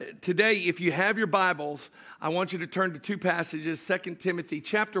today, if you have your Bibles, I want you to turn to two passages, 2 Timothy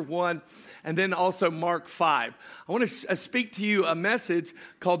chapter 1, and then also Mark 5. I want to speak to you a message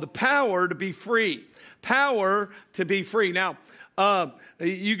called the power to be free. Power to be free. Now,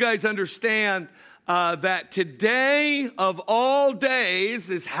 you guys understand that today of all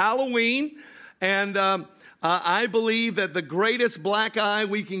days is Halloween, and I believe that the greatest black eye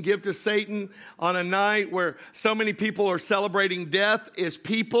we can give to Satan on a night where so many people are celebrating death is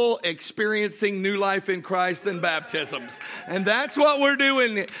people experiencing new life in Christ and baptisms. And that's what we're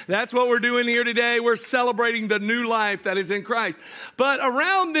doing. That's what we're doing here today. We're celebrating the new life that is in Christ. But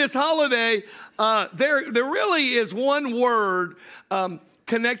around this holiday, there really is one word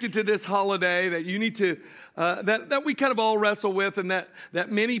connected to this holiday that you need to, that we kind of all wrestle with, and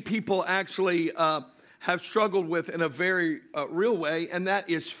that many people actually have struggled with in a very real way, and that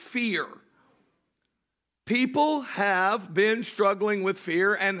is fear. People have been struggling with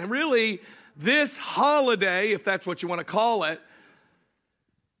fear, and really this holiday, if that's what you want to call it,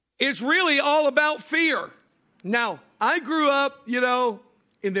 is really all about fear. Now, I grew up,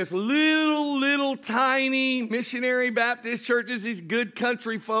 in this little tiny missionary Baptist churches, these good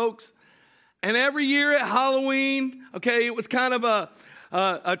country folks, and every year at Halloween, it was kind of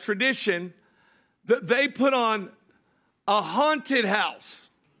a tradition that they put on a haunted house.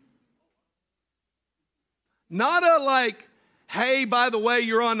 Not a like, hey, by the way,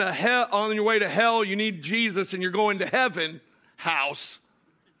 you're on your way to hell, you need Jesus and you're going to heaven house.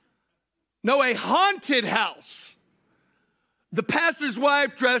 No, a haunted house. The pastor's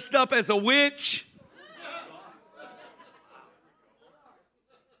wife dressed up as a witch.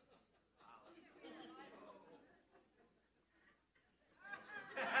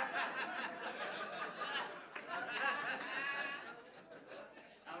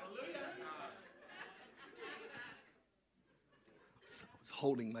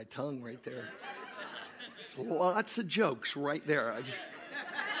 Holding my tongue right there. There's lots of jokes right there. I just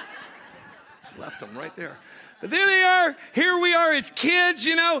left them right there. But there they are. Here we are as kids,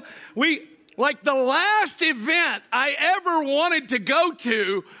 we, like the last event I ever wanted to go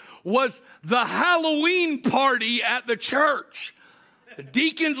to was the Halloween party at the church. The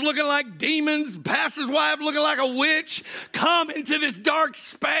deacons looking like demons, pastor's wife looking like a witch, come into this dark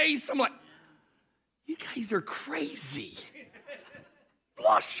space. I'm like, you guys are crazy.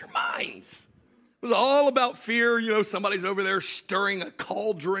 Lost your minds. It was all about fear. Somebody's over there stirring a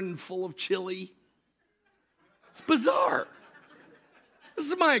cauldron full of chili. It's bizarre. This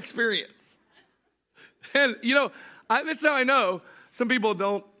is my experience. And, that's how I know some people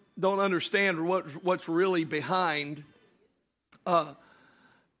don't understand what's really behind the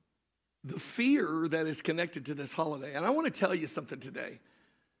fear that is connected to this holiday. And I want to tell you something today.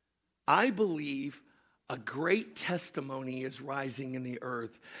 I believe a great testimony is rising in the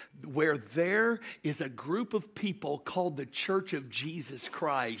earth where there is a group of people called the Church of Jesus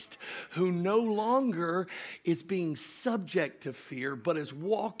Christ who no longer is being subject to fear, but is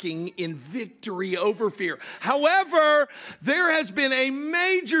walking in victory over fear. However, there has been a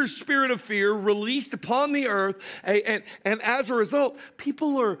major spirit of fear released upon the earth, and as a result,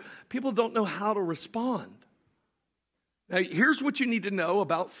 people don't know how to respond. Now, here's what you need to know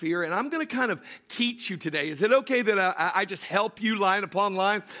about fear, and I'm going to kind of teach you today. Is it okay that I just help you line upon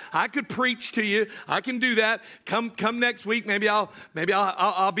line? I could preach to you. I can do that. Come next week. Maybe I'll be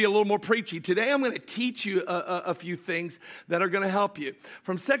a little more preachy. Today, I'm going to teach you a few things that are going to help you.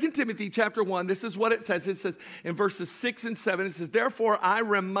 From 2 Timothy chapter 1, this is what it says. It says in verses 6 and 7, it says, "Therefore, I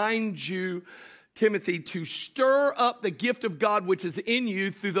remind you, Timothy, to stir up the gift of God which is in you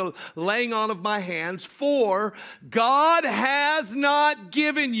through the laying on of my hands. For God has not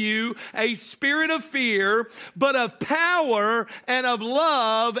given you a spirit of fear, but of power and of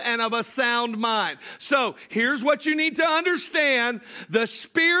love and of a sound mind." So here's what you need to understand. The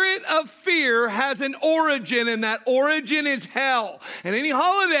spirit of fear has an origin, and that origin is hell. And any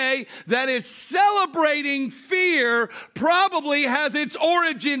holiday that is celebrating fear probably has its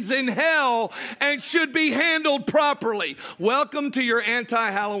origins in hell and should be handled properly. Welcome to your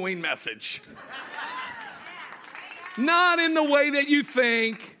anti-Halloween message. Not in the way that you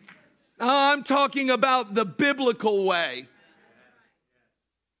think. I'm talking about the biblical way.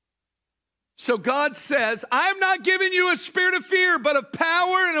 So God says, I have not given you a spirit of fear, but of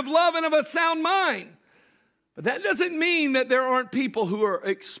power and of love and of a sound mind. But that doesn't mean that there aren't people who are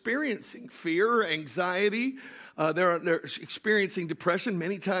experiencing fear, anxiety. They're experiencing depression,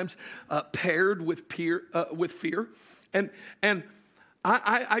 many times paired with fear. And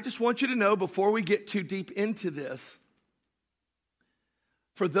I just want you to know, before we get too deep into this,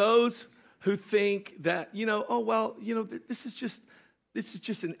 for those who think that, this is just this is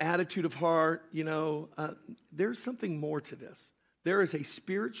just an attitude of heart. There's something more to this. There is a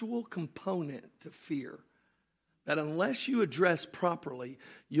spiritual component to fear that unless you address properly,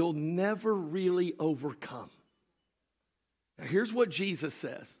 you'll never really overcome. Now, here's what Jesus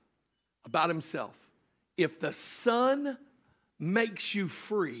says about himself. If the Son makes you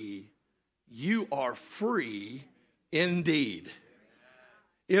free, you are free indeed.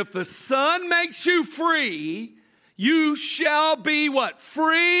 If the Son makes you free, you shall be what?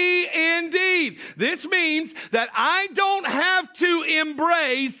 Free indeed. This means that I don't have to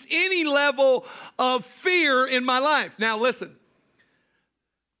embrace any level of fear in my life. Now listen,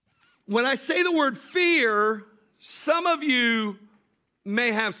 when I say the word fear, some of you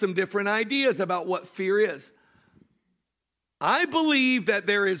may have some different ideas about what fear is. I believe that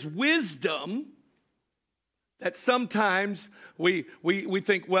there is wisdom that sometimes we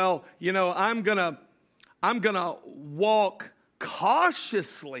think, well, I'm gonna walk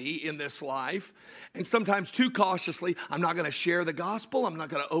cautiously in this life, and sometimes too cautiously. I'm not gonna share the gospel. I'm not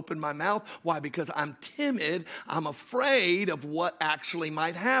gonna open my mouth. Why? Because I'm timid. I'm afraid of what actually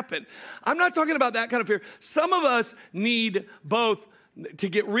might happen. I'm not talking about that kind of fear. Some of us need both to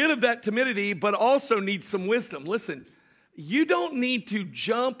get rid of that timidity, but also need some wisdom. Listen, you don't need to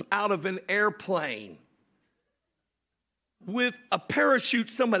jump out of an airplane with a parachute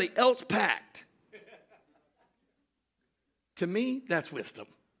somebody else packed. To me, that's wisdom.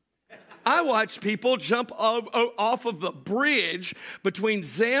 I watch people jump off of the bridge between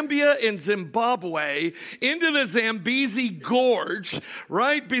Zambia and Zimbabwe into the Zambezi Gorge,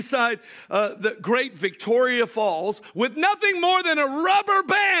 right beside the Great Victoria Falls, with nothing more than a rubber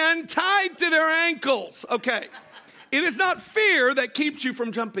band tied to their ankles. Okay, it is not fear that keeps you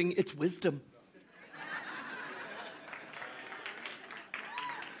from jumping, it's wisdom.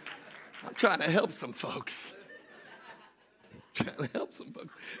 I'm trying to help some folks.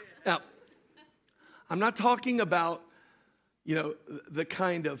 Now, I'm not talking about, the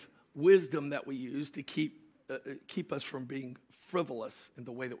kind of wisdom that we use to keep us from being frivolous in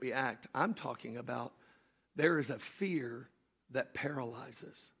the way that we act. I'm talking about there is a fear that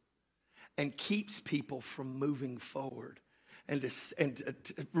paralyzes and keeps people from moving forward and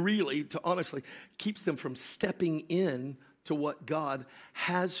honestly keeps them from stepping in to what God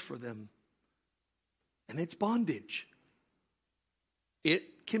has for them. And it's bondage.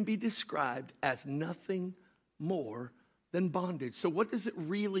 It can be described as nothing more than bondage. So what does it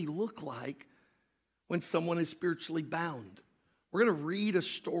really look like when someone is spiritually bound? We're going to read a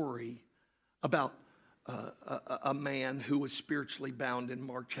story about a man who was spiritually bound in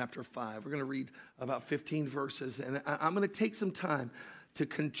Mark chapter 5. We're going to read about 15 verses, and I'm going to take some time to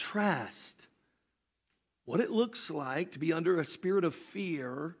contrast what it looks like to be under a spirit of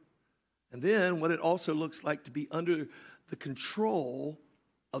fear, and then what it also looks like to be under the control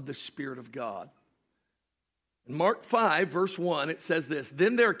of the Spirit of God. In Mark 5, verse 1, it says this: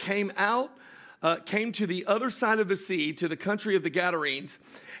 Then there came to the other side of the sea, to the country of the Gadarenes,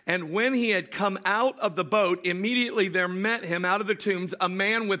 and when he had come out of the boat, immediately there met him out of the tombs a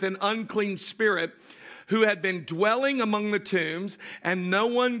man with an unclean spirit, who had been dwelling among the tombs, and no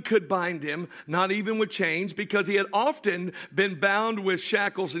one could bind him, not even with chains, because he had often been bound with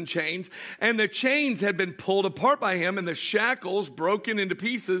shackles and chains, and the chains had been pulled apart by him, and the shackles broken into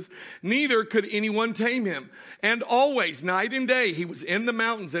pieces. Neither could anyone tame him. And always, night and day, he was in the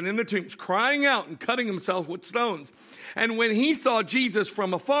mountains and in the tombs, crying out and cutting himself with stones. And when he saw Jesus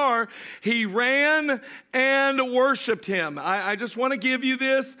from afar, he ran and worshiped him. I just want to give you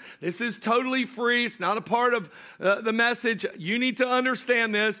this. This is totally free. It's not a part of the message. You need to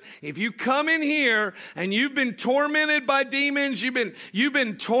understand this. If you come in here and you've been tormented by demons, you've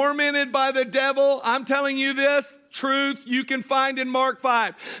been tormented by the devil, I'm telling you this truth you can find in Mark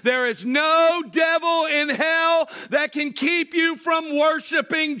 5. There is no devil in hell that can keep you from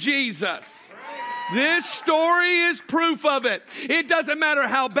worshiping Jesus. This story is proof of it. It doesn't matter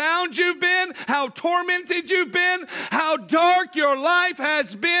how bound you've been, how tormented you've been, how dark your life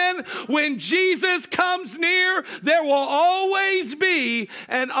has been. When Jesus comes near, there will always be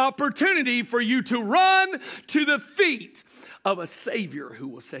an opportunity for you to run to the feet of a Savior who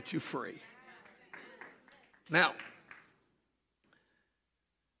will set you free. Now,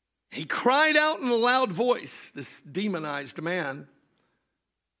 he cried out in a loud voice, this demonized man,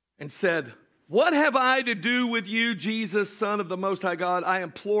 and said, "What have I to do with you, Jesus, Son of the Most High God? I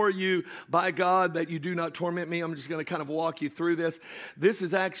implore you by God that you do not torment me." I'm just going to kind of walk you through this. This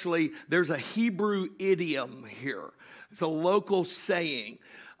is actually, there's a Hebrew idiom here. It's a local saying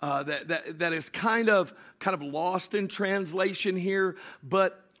that is kind of lost in translation here,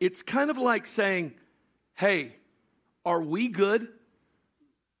 but it's kind of like saying, "Hey, are we good?"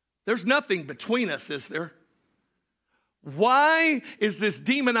 There's nothing between us, is there? Why is this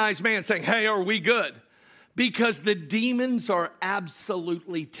demonized man saying, hey, are we good? Because the demons are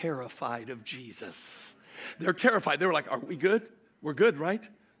absolutely terrified of Jesus. They're terrified. They're like, are we good? We're good, right?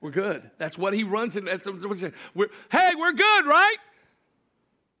 We're good. That's what he runs in. Hey, we're good, right?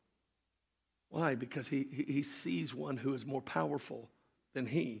 Why? Because he sees one who is more powerful than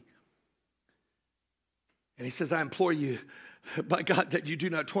he. And he says, I implore you, by God, that you do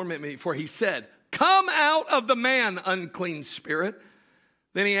not torment me. For he said, come out of the man, unclean spirit.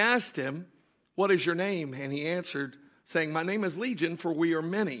 Then he asked him, what is your name? And he answered, saying, my name is Legion, for we are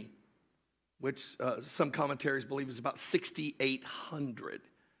many. Which some commentaries believe is about 6,800.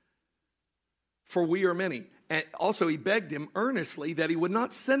 For we are many. And also he begged him earnestly that he would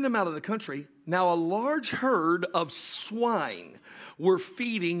not send them out of the country. Now a large herd of swine were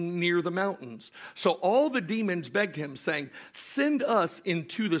feeding near the mountains. So all the demons begged him, saying, send us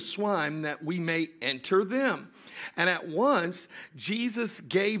into the swine that we may enter them. And at once Jesus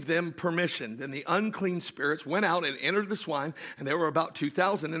gave them permission. Then the unclean spirits went out and entered the swine, and there were about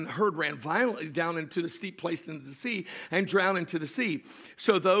 2,000. And the herd ran violently down into the steep place into the sea and drowned into the sea.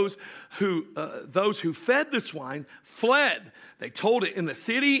 So those who fed the swine fled. They told it in the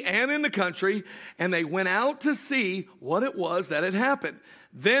city and in the country, and they went out to see what it was that had happened.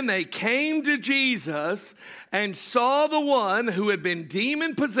 Then they came to Jesus and saw the one who had been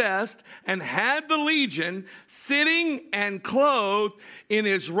demon-possessed and had the legion sitting and clothed in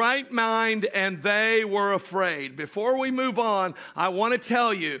his right mind, and they were afraid. Before we move on, I want to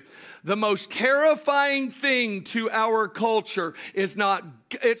tell you, the most terrifying thing to our culture is not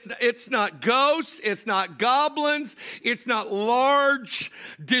ghosts, it's not goblins, it's not large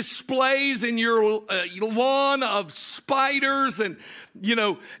displays in your lawn of spiders and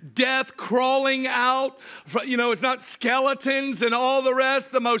death crawling out. It's not skeletons and all the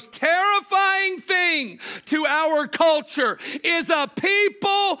rest. The most terrifying thing to our culture is a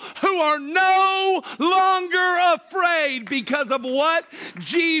people who are no longer afraid because of what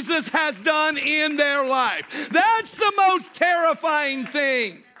Jesus has done in their life. That's the most terrifying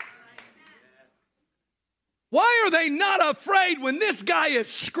thing. Why are they not afraid when this guy is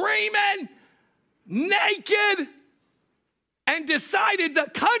screaming, naked, and decided the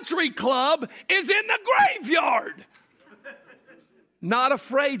country club is in the graveyard? Not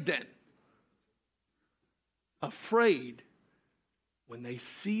afraid then. Afraid when they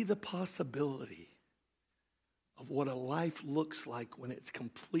see the possibility of what a life looks like when it's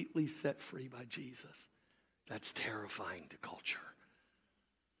completely set free by Jesus. That's terrifying to culture.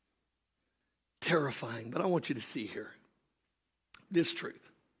 Terrifying, but I want you to see here this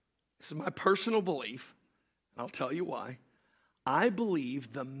truth. This is my personal belief, and I'll tell you why. I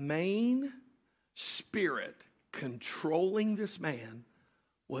believe the main spirit controlling this man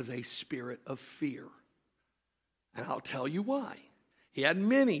was a spirit of fear. And I'll tell you why. He had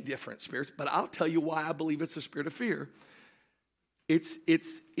many different spirits, but I'll tell you why I believe it's a spirit of fear. It's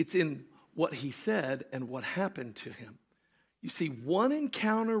in what he said and what happened to him. You see, one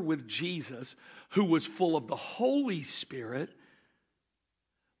encounter with Jesus, who was full of the Holy Spirit,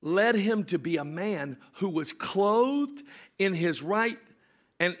 led him to be a man who was clothed in his right,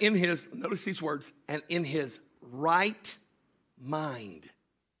 and in his, notice these words, and in his right mind.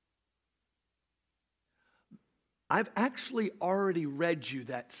 I've actually already read you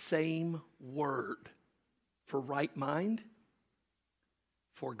that same word for right mind.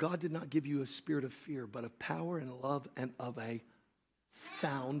 For God did not give you a spirit of fear, but of power and love and of a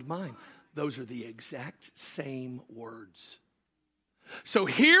sound mind. Those are the exact same words. So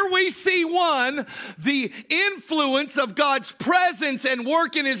here we see one, the influence of God's presence and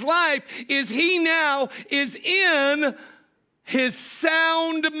work in his life is he now is in his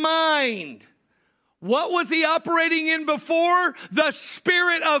sound mind. What was he operating in before? The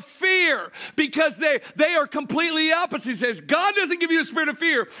spirit of fear, because they are completely opposite. He says, God doesn't give you a spirit of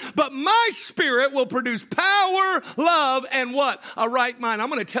fear, but my spirit will produce power, love, and what? A right mind.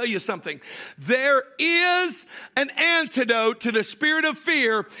 I'm going to tell you something. There is an antidote to the spirit of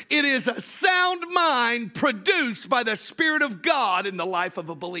fear. It is a sound mind produced by the Spirit of God in the life of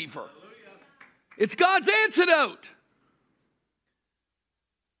a believer. It's God's antidote.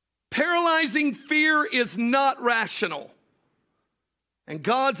 Paralyzing fear is not rational. And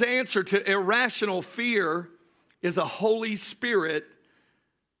God's answer to irrational fear is a Holy Spirit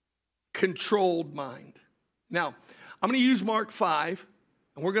controlled mind. Now, I'm going to use Mark 5,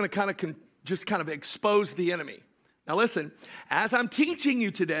 and we're going to just expose the enemy. Now listen, as I'm teaching you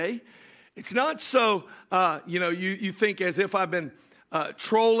today, it's not so, you think as if I've been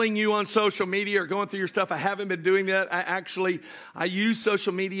trolling you on social media or going through your stuff. I haven't been doing that. I use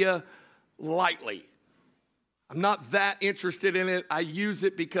social media lightly. I'm not that interested in it. I use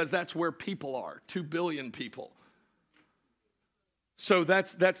it because that's where people are, 2 billion people. So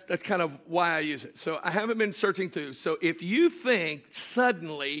that's kind of why I use it. So I haven't been searching through. So if you think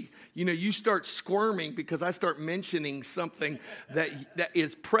suddenly, you start squirming because I start mentioning something that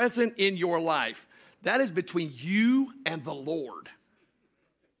is present in your life, that is between you and the Lord.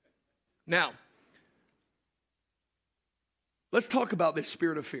 Now, let's talk about this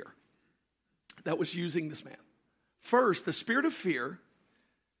spirit of fear that was using this man. First, the spirit of fear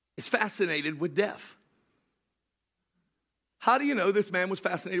is fascinated with death. How do you know this man was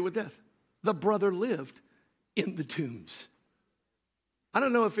fascinated with death? The brother lived in the tombs. I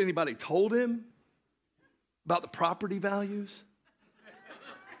don't know if anybody told him about the property values.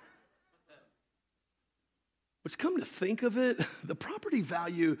 Which, come to think of it, the property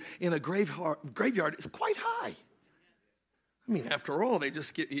value in a graveyard is quite high. I mean, after all,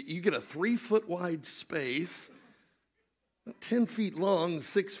 you get a 3-foot wide space, 10 feet long,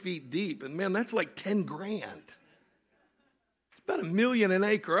 6 feet deep, and man, that's like 10 grand. It's about $1 million an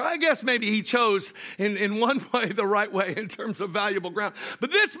acre. I guess maybe he chose in one way the right way in terms of valuable ground.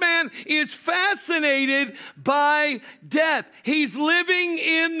 But this man is fascinated by death. He's living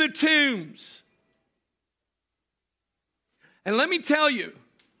in the tombs. And let me tell you,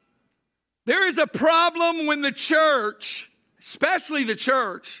 there is a problem when the church, especially the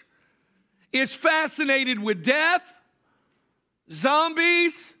church, is fascinated with death,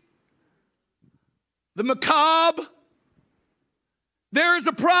 zombies, the macabre. There is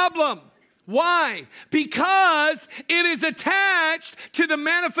a problem. Why? Because it is attached to the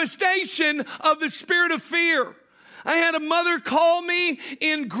manifestation of the spirit of fear. I had a mother call me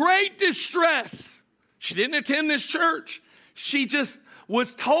in great distress. She didn't attend this church. She just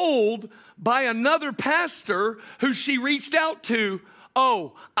was told by another pastor who she reached out to,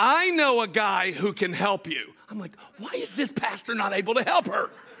 "Oh, I know a guy who can help you." I'm like, why is this pastor not able to help her?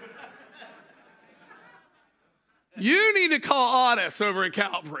 You need to call Otis over at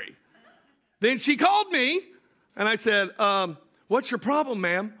Calvary. Then she called me, and I said, "What's your problem,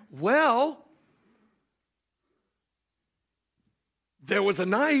 ma'am?" "Well, there was a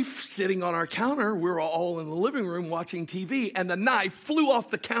knife sitting on our counter. We were all in the living room watching TV, and the knife flew off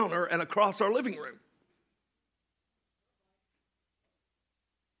the counter and across our living room."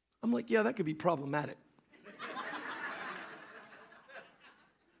 I'm like, yeah, that could be problematic.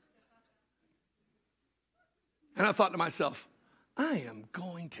 And I thought to myself, I am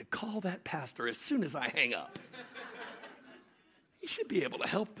going to call that pastor as soon as I hang up. He should be able to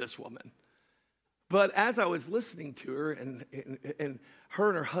help this woman. But as I was listening to her, and her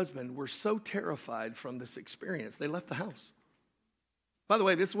and her husband were so terrified from this experience, they left the house. By the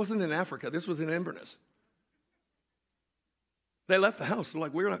way, this wasn't in Africa. This was in Inverness. They left the house. They're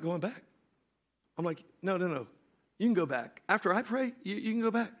like, "We're not going back." I'm like, no. You can go back. After I pray, you can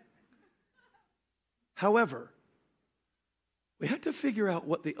go back. However, we had to figure out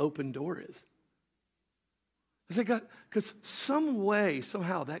what the open door is. Because some way,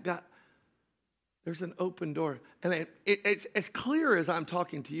 somehow, there's an open door. And it's as clear as I'm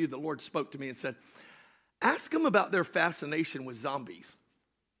talking to you, the Lord spoke to me and said, ask them about their fascination with zombies.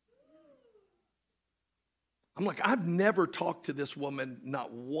 I'm like, I've never talked to this woman,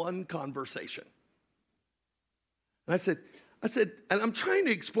 not one conversation. And I said, and I'm trying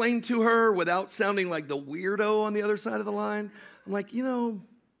to explain to her without sounding like the weirdo on the other side of the line. I'm like,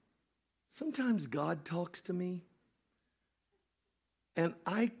 sometimes God talks to me. And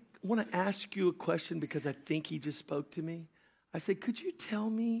I want to ask you a question because I think he just spoke to me. I said, could you tell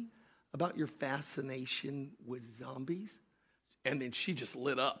me about your fascination with zombies? And then she just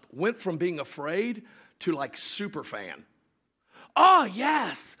lit up. Went from being afraid to like super fan. "Oh,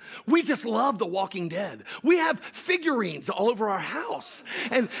 yes. We just love The Walking Dead. We have figurines all over our house.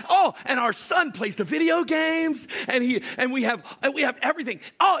 And our son plays the video games, and we have everything.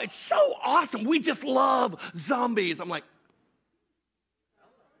 Oh, it's so awesome. We just love zombies." I'm like,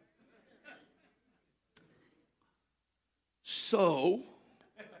 so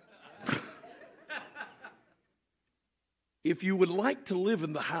if you would like to live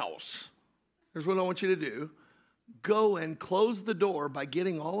in the house, here's what I want you to do. Go and close the door by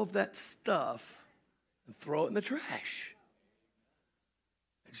getting all of that stuff and throw it in the trash.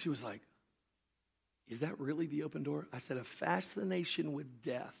 And she was like, is that really the open door? I said, a fascination with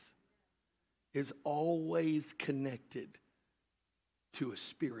death is always connected to a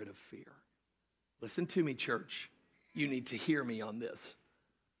spirit of fear. Listen to me, church. You need to hear me on this.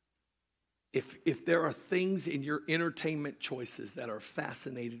 If there are things in your entertainment choices that are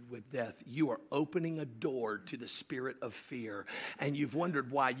fascinated with death, you are opening a door to the spirit of fear. And you've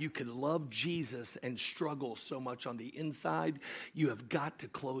wondered why you could love Jesus and struggle so much on the inside. You have got to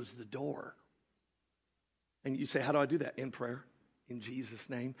close the door. And you say, how do I do that? In prayer, in Jesus'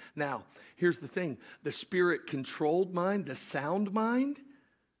 name. Now, here's the thing. The spirit-controlled mind, the sound mind,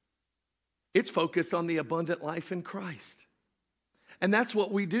 it's focused on the abundant life in Christ. And that's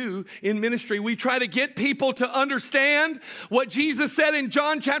what we do in ministry. We try to get people to understand what Jesus said in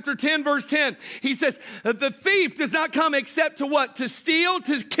John chapter 10, verse 10. He says, the thief does not come except to what? To steal,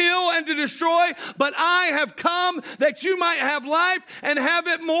 to kill, and to destroy. But I have come that you might have life and have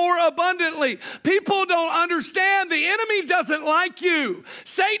it more abundantly. People don't understand. The enemy doesn't like you.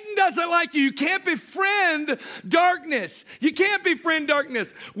 Satan doesn't like you. You can't befriend darkness. You can't befriend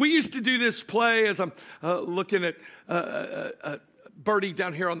darkness. We used to do this play as I'm looking at Birdie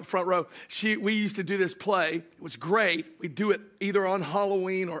down here on the front row. We used to do this play. It was great. We'd do it either on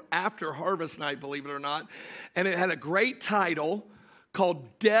Halloween or after Harvest Night, believe it or not. And it had a great title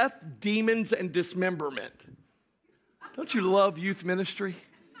called Death, Demons, and Dismemberment. Don't you love youth ministry?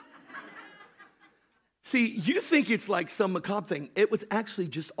 See, you think it's like some macabre thing. It was actually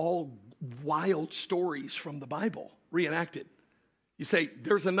just all wild stories from the Bible reenacted. You say,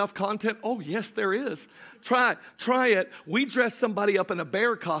 there's enough content? Oh, yes, there is. Try it. We dressed somebody up in a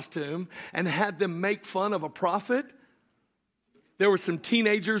bear costume and had them make fun of a prophet. There were some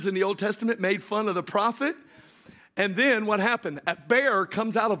teenagers in the Old Testament made fun of the prophet. And then what happened? A bear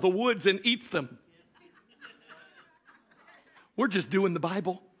comes out of the woods and eats them. We're just doing the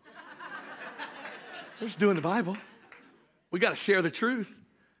Bible. We're just doing the Bible. We got to share the truth.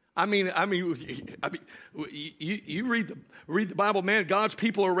 I mean, you read the Bible, man. God's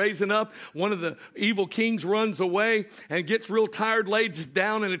people are raising up. One of the evil kings runs away and gets real tired, lays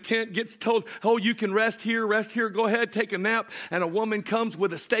down in a tent, gets told, oh, you can rest here, go ahead, take a nap. And a woman comes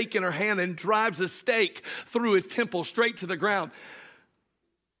with a stake in her hand and drives a stake through his temple straight to the ground.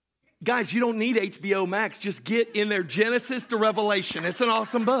 Guys, you don't need HBO Max. Just get in there, Genesis to Revelation. It's an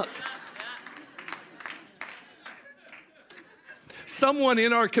awesome book. Someone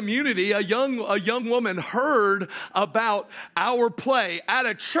in our community, a young woman, heard about our play at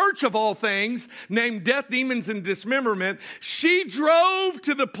a church of all things named Death, Demons, and Dismemberment. She drove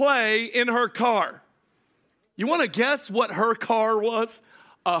to the play in her car. You want to guess what her car was?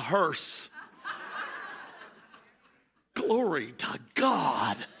 A hearse. Glory to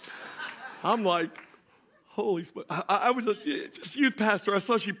God. I'm like, holy smoke. I was a just youth pastor. I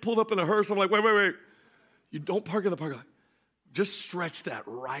saw she pulled up in a hearse. I'm like, wait. You don't park in the parking lot. Just stretch that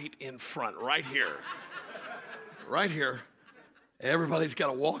right in front, right here. Right here. Everybody's got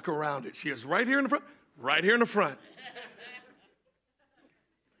to walk around it. She is right here in the front, right here in the front.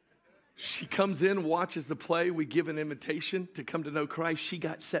 She comes in, watches the play. We give an invitation to come to know Christ. She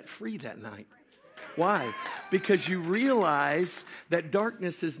got set free that night. Why? Because you realize that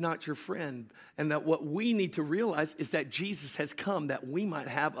darkness is not your friend, and that what we need to realize is that Jesus has come that we might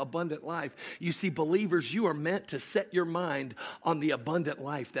have abundant life. You see, believers, you are meant to set your mind on the abundant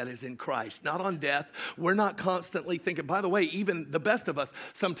life that is in Christ, not on death. We're not constantly thinking, by the way, even the best of us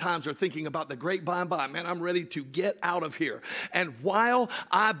sometimes are thinking about the great by and by. Man, I'm ready to get out of here. And while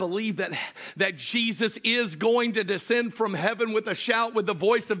I believe that Jesus is going to descend from heaven with a shout, with the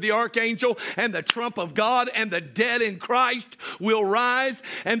voice of the archangel and the trump of God, and the dead in Christ will rise,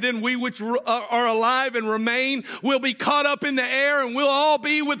 and then we which are alive and remain will be caught up in the air, and we'll all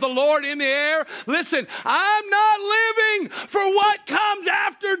be with the Lord in the air. Listen, I'm not living for what comes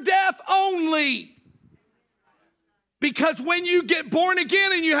after death only. Because when you get born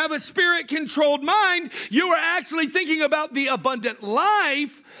again and you have a spirit-controlled mind, you are actually thinking about the abundant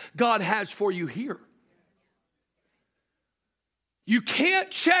life God has for you here. You can't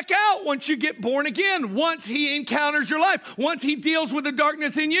check out once you get born again. Once he encounters your life, once he deals with the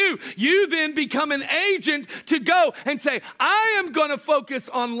darkness in you, you then become an agent to go and say, I am going to focus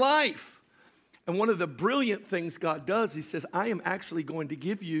on life. And one of the brilliant things God does, he says, I am actually going to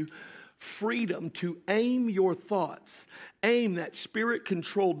give you freedom to aim your thoughts, aim that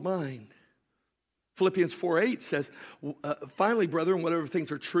spirit-controlled mind. Philippians 4:8 says, finally, brethren, whatever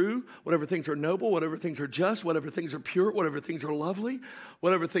things are true, whatever things are noble, whatever things are just, whatever things are pure, whatever things are lovely,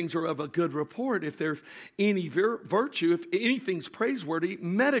 whatever things are of a good report, if there's any virtue, if anything's praiseworthy,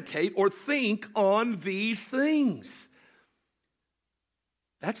 meditate or think on these things.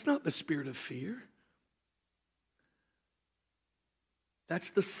 That's not the spirit of fear.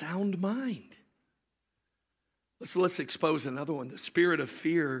 That's the sound mind. So let's expose another one. The spirit of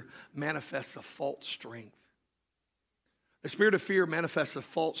fear manifests a false strength. The spirit of fear manifests a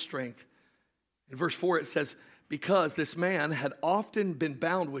false strength. In verse 4 it says, because this man had often been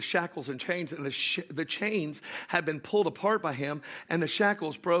bound with shackles and chains, and the chains had been pulled apart by him, and the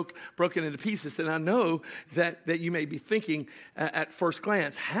shackles broken into pieces. And I know that you may be thinking at first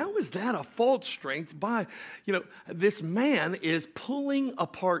glance, how is that a false strength? This man is pulling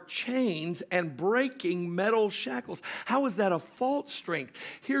apart chains and breaking metal shackles. How is that a false strength?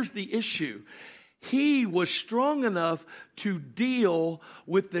 Here's the issue. He was strong enough to deal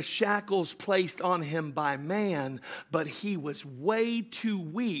with the shackles placed on him by man, but he was way too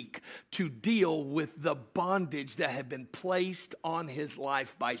weak to deal with the bondage that had been placed on his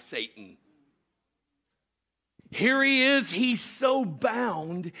life by Satan. Here he is, he's so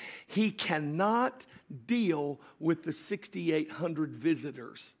bound, he cannot deal with the 6,800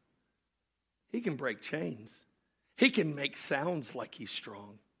 visitors. He can break chains. He can make sounds like he's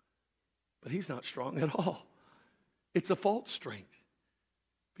strong. But he's not strong at all. It's a false strength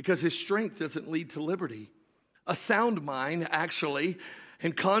because his strength doesn't lead to liberty. A sound mind, actually,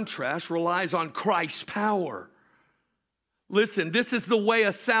 in contrast, relies on Christ's power. Listen, this is the way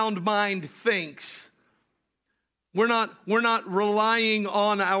a sound mind thinks. We're not relying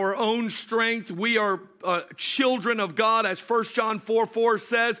on our own strength. We are children of God, as 1 John 4:4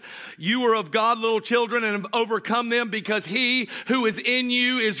 says, you are of God, little children, and have overcome them because he who is in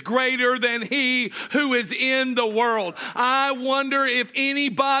you is greater than he who is in the world. I wonder if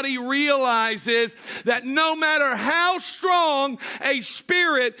anybody realizes that no matter how strong a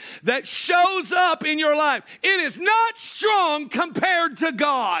spirit that shows up in your life, it is not strong compared to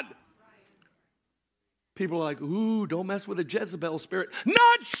God. People are like, ooh, don't mess with a Jezebel spirit.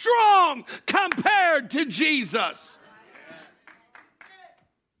 Not strong compared to Jesus.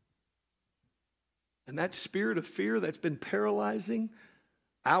 And that spirit of fear that's been paralyzing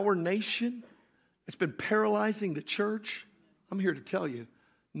our nation, it's been paralyzing the church, I'm here to tell you,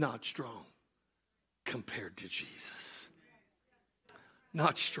 not strong compared to Jesus.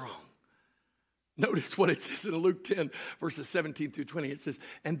 Not strong. Notice what it says in Luke 10, verses 17 through 20. It says,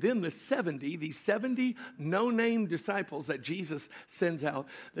 and then these 70 no-name disciples that Jesus sends out,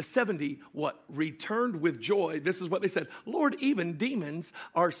 the 70, returned with joy. This is what they said, Lord, even demons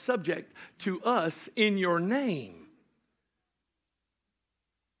are subject to us in your name.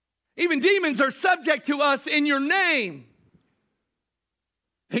 Even demons are subject to us in your name.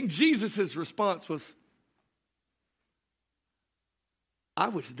 And Jesus' response was, I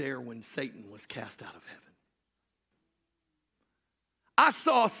was there when Satan was cast out of heaven. I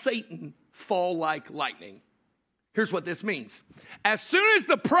saw Satan fall like lightning. Here's what this means. As soon as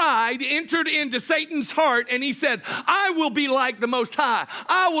the pride entered into Satan's heart and he said, I will be like the Most High.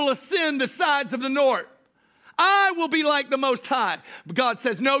 I will ascend the sides of the north. I will be like the Most High. But God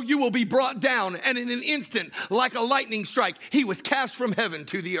says, no, you will be brought down. And in an instant, like a lightning strike, he was cast from heaven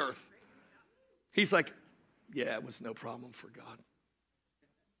to the earth. He's like, yeah, it was no problem for God.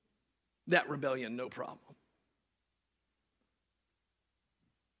 That rebellion, no problem.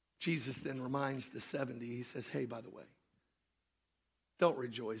 Jesus then reminds the 70, he says, hey, by the way, don't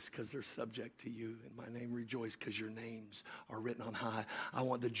rejoice because they're subject to you in my name. Rejoice because your names are written on high. I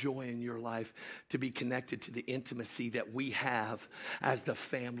want the joy in your life to be connected to the intimacy that we have as the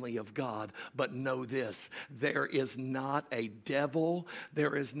family of God. But know this, there is not a devil,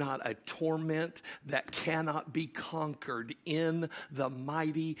 there is not a torment that cannot be conquered in the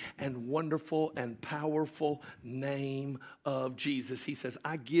mighty and wonderful and powerful name of Jesus. He says,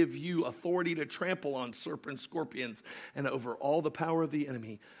 I give you authority to trample on serpents, scorpions, and over all the power of the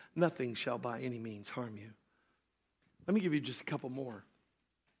enemy. Nothing shall by any means harm you. Let me give you just a couple more.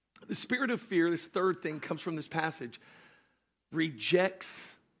 The spirit of fear, this third thing, comes from this passage,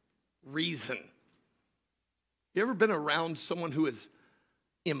 rejects reason. You ever been around someone who is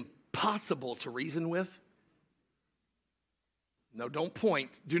impossible to reason with? No, don't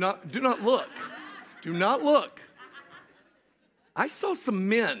point. Do not look. Do not look. I saw some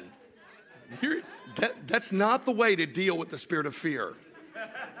men. That's not the way to deal with the spirit of fear.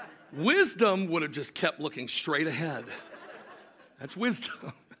 Wisdom would have just kept looking straight ahead. That's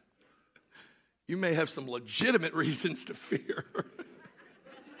wisdom. You may have some legitimate reasons to fear.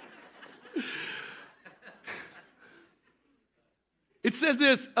 It said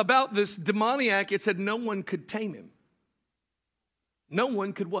this about this demoniac. It said no one could tame him. No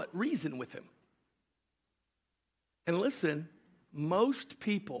one could what? Reason with him. And listen, most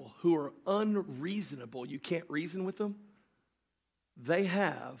people who are unreasonable, you can't reason with them, they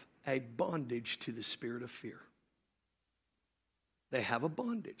have a bondage to the spirit of fear. They have a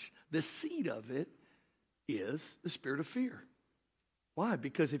bondage. The seed of it is the spirit of fear. Why?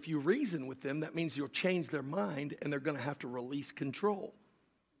 Because if you reason with them, that means you'll change their mind and they're going to have to release control.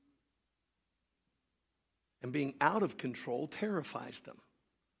 And being out of control terrifies them.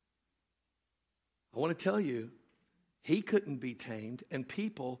 I want to tell you, he couldn't be tamed, and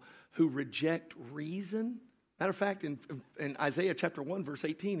people who reject reason. Matter of fact, in Isaiah chapter 1, verse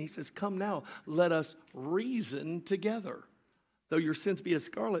 18, he says, "Come now, let us reason together. Though your sins be as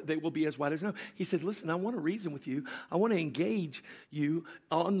scarlet, they will be as white as snow." He said, listen, I want to reason with you. I want to engage you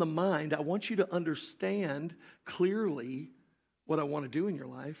on the mind. I want you to understand clearly what I want to do in your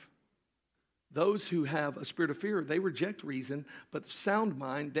life. Those who have a spirit of fear, they reject reason, but the sound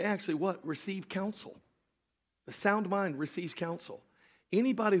mind, they actually what? Receive counsel. The sound mind receives counsel.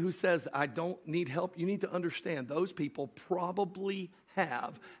 Anybody who says, I don't need help, you need to understand those people probably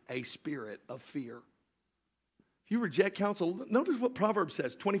have a spirit of fear. If you reject counsel, notice what Proverbs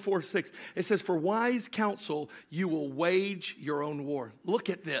says, 24:6. It says, for wise counsel, you will wage your own war. Look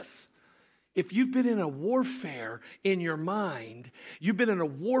at this. If you've been in a warfare in your mind, you've been in a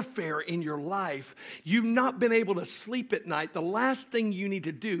warfare in your life, you've not been able to sleep at night, the last thing you need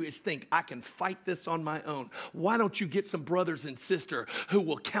to do is think, I can fight this on my own. Why don't you get some brothers and sisters who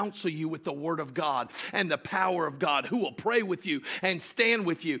will counsel you with the word of God and the power of God, who will pray with you and stand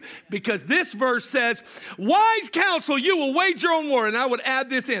with you? Because this verse says, wise counsel, you will wage your own war. And I would add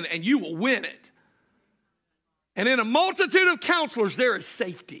this in, and you will win it. And in a multitude of counselors, there is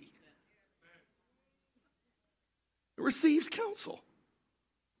safety. Receives counsel.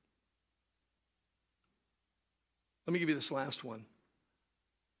 Let me give you this last one.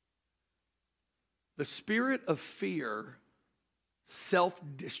 The spirit of fear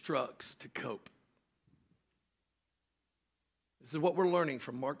self-destructs to cope. This is what we're learning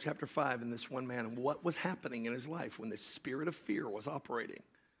from Mark chapter 5 in this one man and what was happening in his life when the spirit of fear was operating.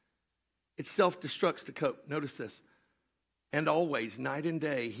 It self-destructs to cope. Notice this. And always, night and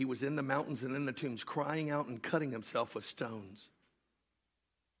day, he was in the mountains and in the tombs, crying out and cutting himself with stones.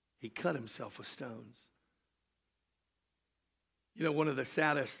 He cut himself with stones. You know, one of the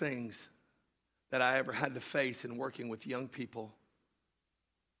saddest things that I ever had to face in working with young people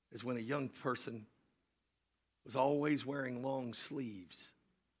is when a young person was always wearing long sleeves,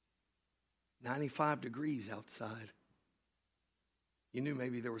 95 degrees outside. You knew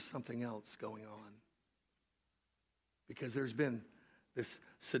maybe there was something else going on. Because there's been this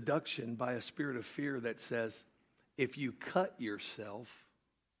seduction by a spirit of fear that says, if you cut yourself,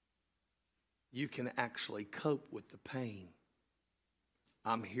 you can actually cope with the pain.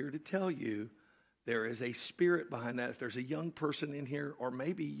 I'm here to tell you, there is a spirit behind that. If there's a young person in here, or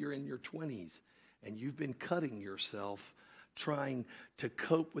maybe you're in your 20s, and you've been cutting yourself, trying to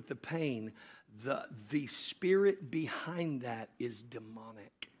cope with the pain, the spirit behind that is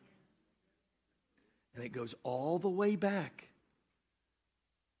demonic. And it goes all the way back.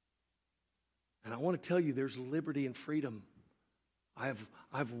 And I want to tell you, there's liberty and freedom. I've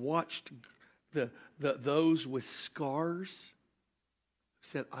watched those with scars who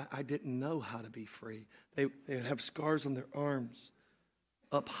said, I didn't know how to be free. They would have scars on their arms,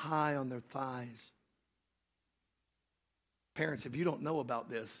 up high on their thighs. Parents, if you don't know about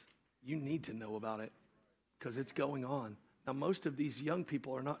this, you need to know about it because it's going on. Now, most of these young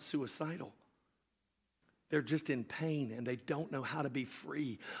people are not suicidal. They're just in pain and they don't know how to be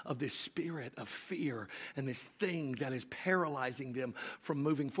free of this spirit of fear and this thing that is paralyzing them from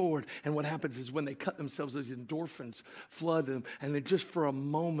moving forward. And what happens is when they cut themselves, those endorphins flood them, and then just for a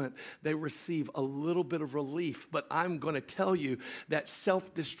moment they receive a little bit of relief. But I'm going to tell you that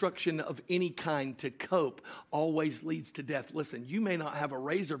self-destruction of any kind to cope always leads to death. Listen, you may not have a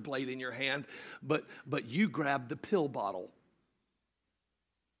razor blade in your hand, but you grab the pill bottle.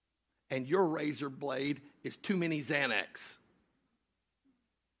 And your razor blade is too many Xanax.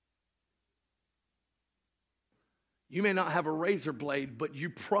 You may not have a razor blade, but you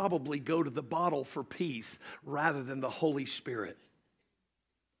probably go to the bottle for peace rather than the Holy Spirit.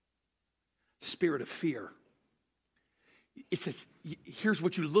 Spirit of fear. It says, here's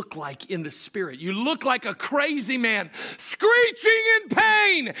what you look like in the spirit. You look like a crazy man, screeching in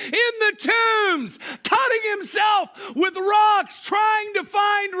pain in the tombs, cutting himself with rocks, trying to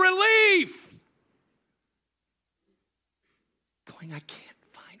find relief. Going, I can't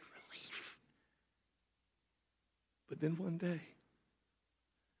find relief. But then one day,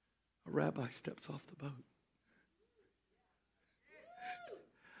 a rabbi steps off the boat.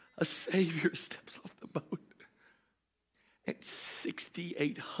 A Savior steps off the boat. And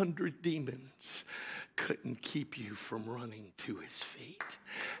 6,800 demons couldn't keep you from running to his feet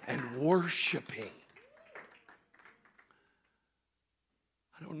and worshiping.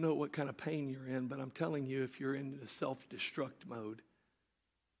 I don't know what kind of pain you're in, but I'm telling you, if you're in the self-destruct mode,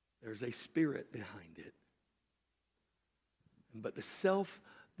 there's a spirit behind it. But the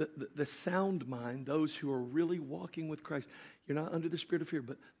The sound mind, those who are really walking with Christ, you're not under the spirit of fear,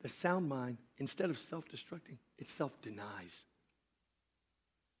 but the sound mind, instead of self-destructing, it self-denies.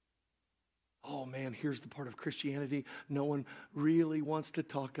 Oh man, here's the part of Christianity no one really wants to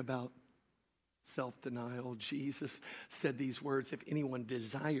talk about. Self-denial. Jesus said these words, if anyone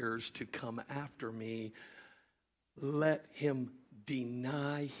desires to come after me, let him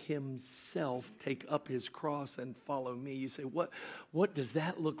deny himself, take up his cross and follow me. You say, what does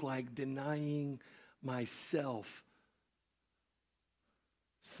that look like, denying myself?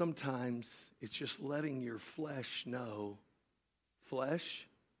 Sometimes it's just letting your flesh know, flesh,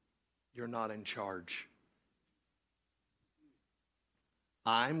 you're not in charge.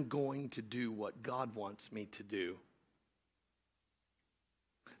 I'm going to do what God wants me to do.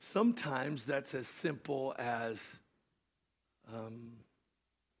 Sometimes that's as simple as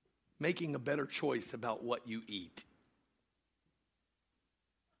making a better choice about what you eat.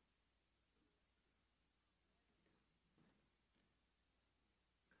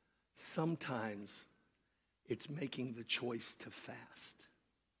 Sometimes it's making the choice to fast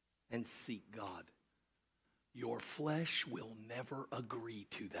and seek God. Your flesh will never agree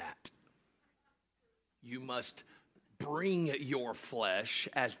to that. You must bring your flesh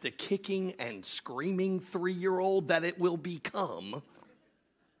as the kicking and screaming 3-year-old that it will become.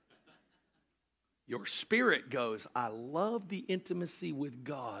 Your spirit goes, I love the intimacy with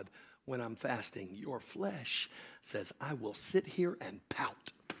God when I'm fasting. Your flesh says, I will sit here and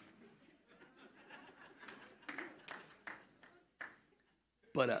pout.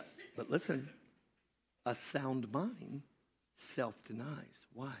 But listen, a sound mind self-denies.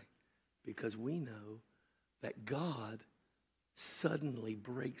 Why? Because we know that God suddenly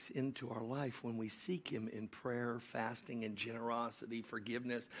breaks into our life when we seek him in prayer, fasting, and generosity,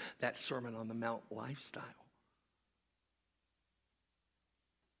 forgiveness, that Sermon on the Mount lifestyle.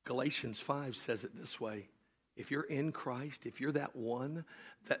 Galatians 5 says it this way. If you're in Christ, if you're that one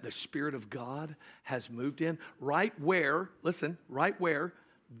that the Spirit of God has moved in, right where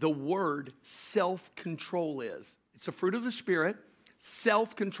the word self-control is. It's a fruit of the Spirit,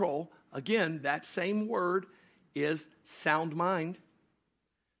 self-control. Again, that same word is sound mind.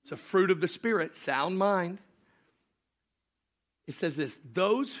 It's a fruit of the Spirit, sound mind. It says this,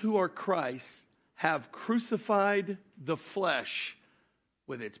 those who are Christ have crucified the flesh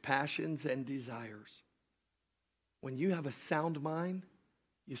with its passions and desires. When you have a sound mind,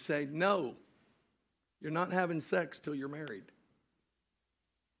 you say, no, you're not having sex till you're married.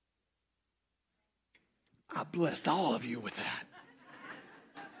 I blessed all of you with that.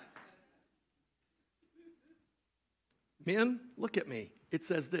 Men, look at me. It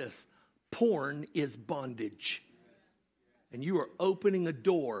says this, porn is bondage. And you are opening a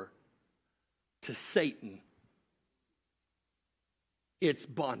door to Satan. It's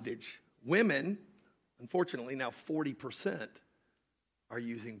bondage. Women, unfortunately now 40% are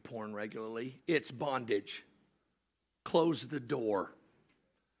using porn regularly. It's bondage. Close the door.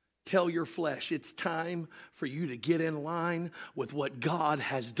 Tell your flesh, it's time for you to get in line with what God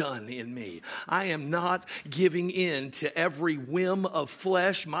has done in me. I am not giving in to every whim of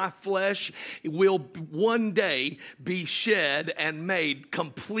flesh. My flesh will one day be shed and made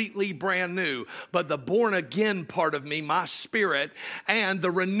completely brand new. But the born again part of me, my spirit, and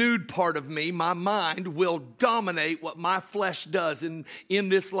the renewed part of me, my mind, will dominate what my flesh does in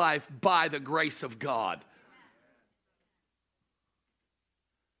this life by the grace of God.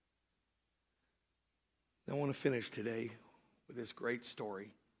 I want to finish today with this great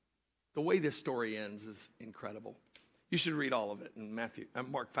story. The way this story ends is incredible. You should read all of it in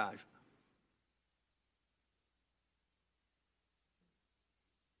Mark 5.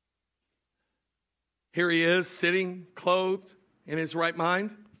 Here he is, sitting, clothed, in his right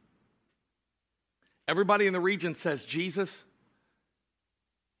mind. Everybody in the region says, Jesus,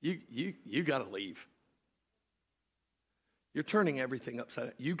 you got to leave. You're turning everything upside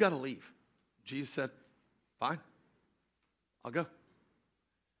down. You got to leave. Jesus said, fine, I'll go.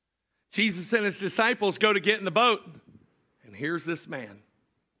 Jesus and his disciples go to get in the boat. And here's this man,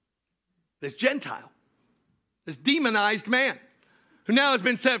 this Gentile, this demonized man who now has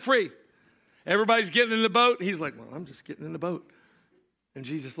been set free. Everybody's getting in the boat. He's like, well, I'm just getting in the boat. And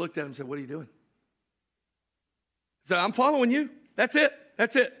Jesus looked at him and said, what are you doing? He said, I'm following you. That's it.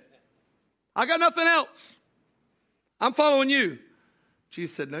 That's it. I got nothing else. I'm following you.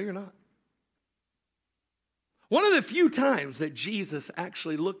 Jesus said, no, you're not. One of the few times that Jesus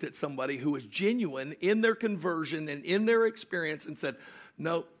actually looked at somebody who was genuine in their conversion and in their experience and said,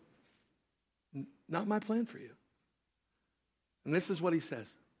 no, not my plan for you. And this is what he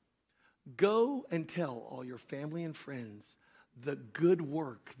says. Go and tell all your family and friends the good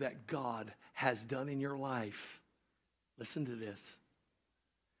work that God has done in your life. Listen to this.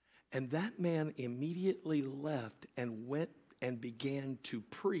 And that man immediately left and went and began to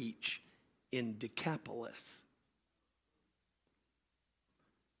preach in Decapolis.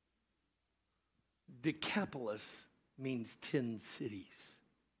 Decapolis means 10 cities.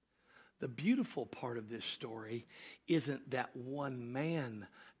 The beautiful part of this story isn't that one man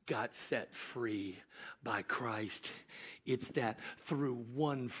got set free by Christ. It's that through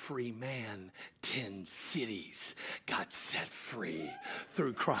one free man, 10 cities got set free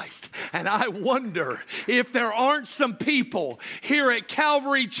through Christ. And I wonder if there aren't some people here at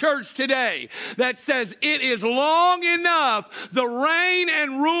Calvary Church today that says it is long enough, the reign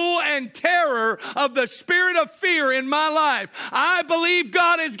and rule and terror of the spirit of fear in my life. I believe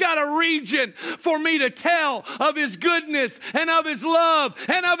God has got a region for me to tell of His goodness and of His love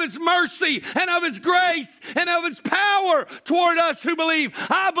and of His mercy and of His grace and of His power toward us who believe.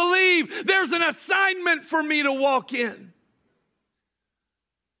 I believe there's an assignment for me to walk in.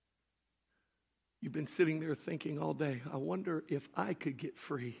 You've been sitting there thinking all day, I wonder if I could get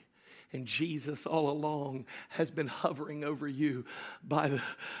free. And Jesus all along has been hovering over you by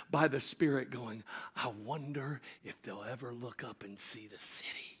the Spirit going, I wonder if they'll ever look up and see the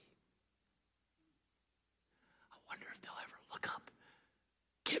city. I wonder if they'll ever look up,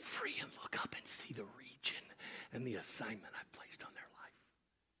 get free and look up and see the region and the assignment I've placed on their life.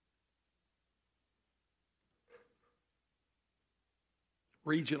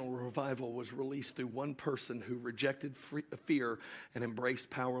 Regional revival was released through one person who rejected fear and embraced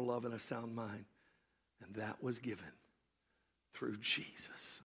power, love, and a sound mind. And that was given through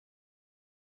Jesus.